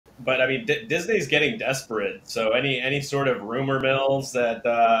but I mean, Disney's getting desperate. So any sort of rumor mills that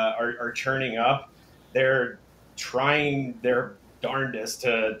are churning up, they're trying their darndest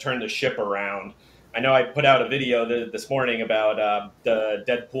to turn the ship around. I know I put out a video this morning about the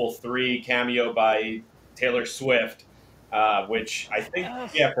Deadpool 3 cameo by Taylor Swift, which I think, Ugh,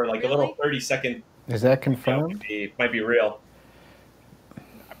 yeah, for like a little really? 30-second, Is that confirmed? might be real.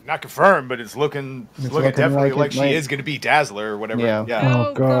 Not confirmed, but it's looking looking definitely like like it she might- is going to be Dazzler or whatever. Yeah. Yeah.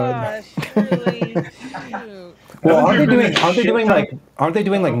 Oh, God. gosh, really? Shoot. Well, Hasn't there been a aren't they doing shit like ton aren't they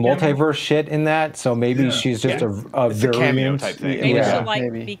doing like of cameos? multiverse shit in that? So maybe Yeah. she's just Yeah. a It's a cameo variant type thing. Maybe Yeah. she'll like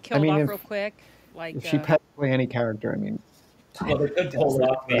maybe. be I killed mean, off if- real quick. Like If she play any character, I mean, Well, they could pull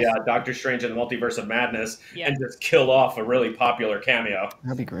off the Doctor Strange and the Multiverse of Madness Yeah. and just kill off a really popular cameo.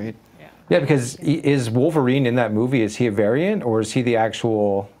 that'd be great. yeah. Yeah, because is Wolverine in that movie? Is he a variant or is he the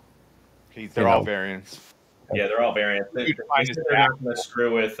actual? They're all variants. Yeah, they're all variants. They're not going to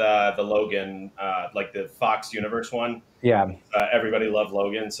screw with the Logan, like the Fox Universe one. Yeah. Everybody loved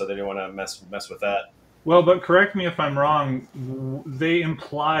Logan, so they didn't want to mess with that. Well, but correct me if I'm wrong. They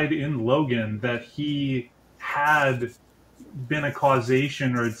implied in Logan that he had been a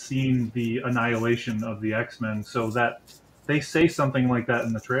causation or had seen the annihilation of the X-Men, so that they say something like that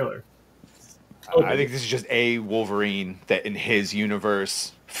in the trailer. I think this is just a Wolverine that in his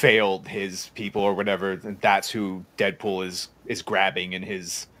universe failed his people or whatever. And that's who Deadpool is grabbing in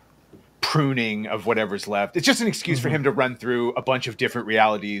his pruning of whatever's left. It's just an excuse for him to run through a bunch of different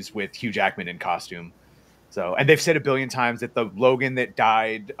realities with Hugh Jackman in costume. So, and they've said a billion times that the Logan that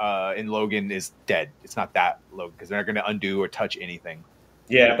died in Logan is dead. It's not that Logan because they're not going to undo or touch anything.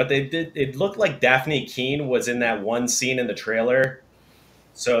 Yeah, but they did. It looked like Daphne Keene was in that one scene in the trailer,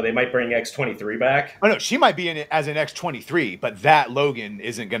 so they might bring X-23 back. Oh no, she might be in it as an X-23, but that Logan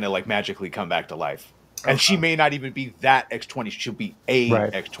isn't going to like magically come back to life. And she may not even be that X-20. She'll be a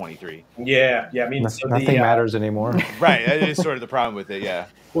Right. X-23. Yeah. I mean, so Nothing matters anymore. Right. That is sort of the problem with it. Yeah.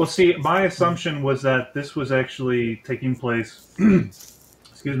 Well, see, my assumption was that this was actually taking place,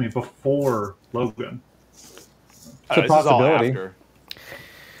 excuse me, before Logan. It's a This is all possibility. after.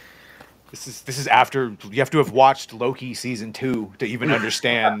 This is after you have to have watched Loki season 2 to even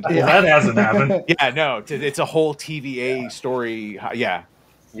understand. Well, that hasn't happened. Yeah, no, it's a whole TVA story. Yeah.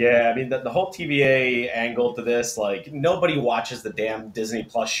 Yeah, I mean, the whole TVA angle to this, like, nobody watches the damn Disney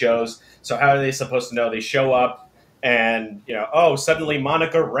Plus shows, so how are they supposed to know? They show up and, oh, suddenly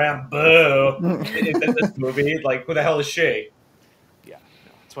Monica Rambeau is in this movie. Like, who the hell is she? Yeah.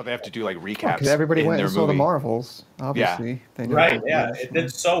 That's why they have to do, like, recaps. Because everybody in went their and saw the movie. Marvels, obviously. They know Right, that. yeah, it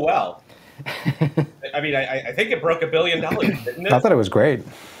did so well. I mean, I think it broke $1 billion, didn't it? I thought it was great.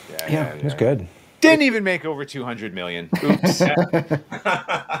 Yeah, It was good. Didn't even make over 200 million. Oops.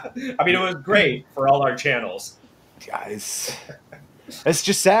 I mean, it was great for all our channels. Guys, it's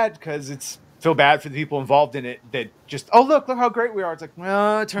just sad because it's feel bad for the people involved in it that just, oh, look how great we are. It's like,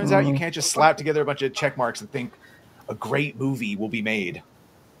 well, it turns out you can't just slap together a bunch of check marks and think a great movie will be made.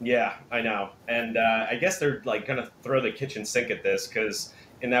 Yeah, I know. And I guess they're like going to throw the kitchen sink at this because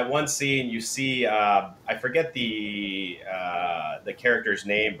in that one scene you see, I forget the character's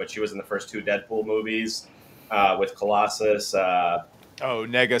name, but she was in the first 2 Deadpool movies with Colossus.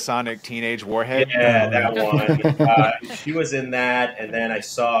 Negasonic Teenage Warhead? Yeah, that one. She was in that, and then I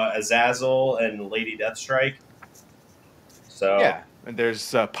saw Azazel and Lady Deathstrike. So Yeah, and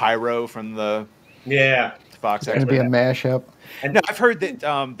there's Pyro from the yeah, Fox It's going to be a mashup. and No, I've heard that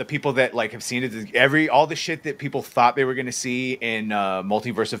the people that like have seen it, all the shit that people thought they were going to see in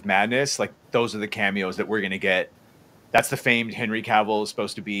Multiverse of Madness, like those are the cameos that we're going to get. That's the famed Henry Cavill is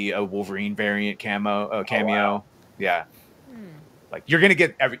supposed to be a Wolverine variant cameo. wow. Yeah, like you're going to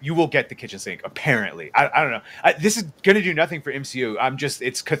get you will get the kitchen sink apparently. I don't know. This is going to do nothing for MCU.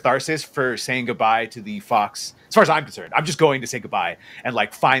 It's catharsis for saying goodbye to the Fox. As far as I'm concerned, I'm just going to say goodbye and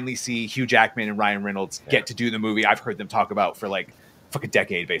like finally see Hugh Jackman and Ryan Reynolds get to do the movie I've heard them talk about for like fuck a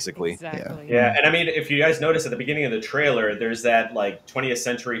decade, basically. Exactly. Yeah, and I mean, if you guys notice at the beginning of the trailer, there's that like 20th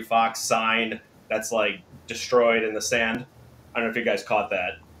Century Fox sign that's like destroyed in the sand. I don't know if you guys caught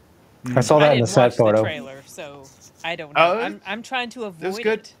that. I saw that I in the didn't set watch the photo. trailer, so I don't Oh, know. I'm trying to avoid It was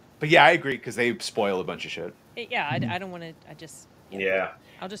good. But yeah, I agree because they spoil a bunch of shit. Yeah, I don't want to. I just. Yeah.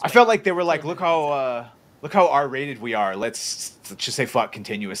 I'll just. I felt like they were like, look how R-rated we are. Let's just say fuck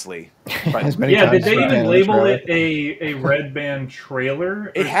continuously. As many Yeah, did times they as we can even in the label trailer. it a red band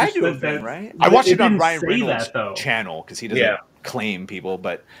trailer? It Or had just to have that- been, right? but I watched it on didn't Ryan say Reynolds' that, though. channel because he doesn't Yeah. claim people,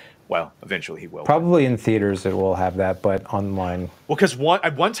 but well, eventually he will. Probably in theaters it will have that, but online. Well, because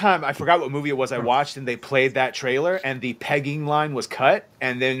at one time I forgot what movie it was I watched, and they played that trailer, and the pegging line was cut.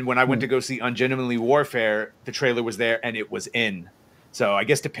 And then when I went to go see Ungentlemanly Warfare, the trailer was there, and it was in. So I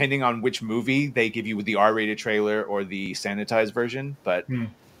guess depending on which movie, they give you the R-rated trailer or the sanitized version. But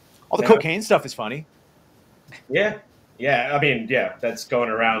all the cocaine stuff is funny. Yeah. Yeah, I mean, yeah, that's going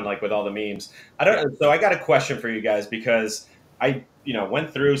around like with all the memes. I don't. So I got a question for you guys because I,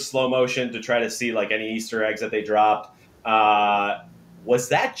 went through slow motion to try to see like any Easter eggs that they dropped. Was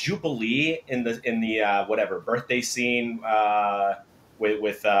that Jubilee in the whatever birthday scene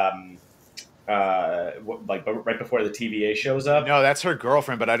with like right before the TVA shows up? No, that's her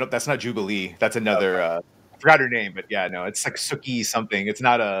girlfriend, but that's not Jubilee. That's another. I forgot her name, but yeah, no, it's like Suki something. It's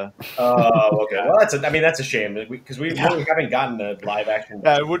not a. Oh, okay. Well, that's a shame because we really haven't gotten a live action.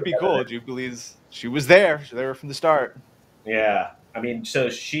 Yeah, it would be cool. Jubilee's. She was there. She was there from the start. Yeah, I mean, so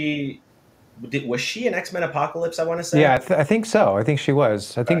was she in X-Men Apocalypse? I want to say. Yeah, I think so. I think she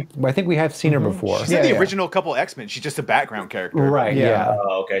was. I think we have seen her before. She's in the original couple X-Men. She's just a background character. Right. Yeah.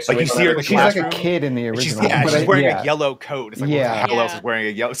 Oh, okay. So like you see her in the She's classroom. like a kid in the original. She's wearing a yellow coat. It's like, what the hell else Yeah. is wearing a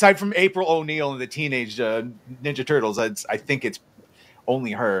yellow? Aside from April O'Neil and the Teenage Ninja Turtles, I think it's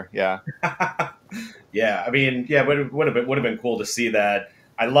only her. Yeah. Yeah. I mean, yeah, would have been cool to see that.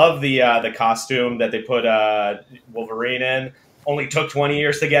 I love the costume that they put Wolverine in. Only took 20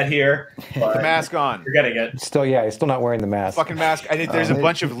 years to get here. But The mask on. You're getting it. Still, he's still not wearing the mask. Fucking mask. There's a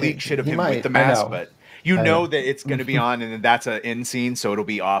bunch of leak shit of him with the mask, but you know that it's going to be on, and then that's an in scene, so it'll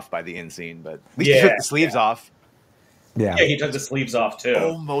be off by the in scene. But at least he took the sleeves off. Yeah. Yeah, he took the sleeves off too.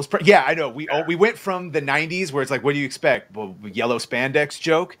 Almost. Yeah, I know. We went from the '90s where it's like, what do you expect? Well, yellow spandex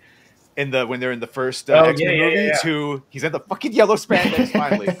joke when they're in the first X-Men movie to he's in the fucking yellow spandex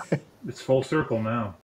finally. It's full circle now.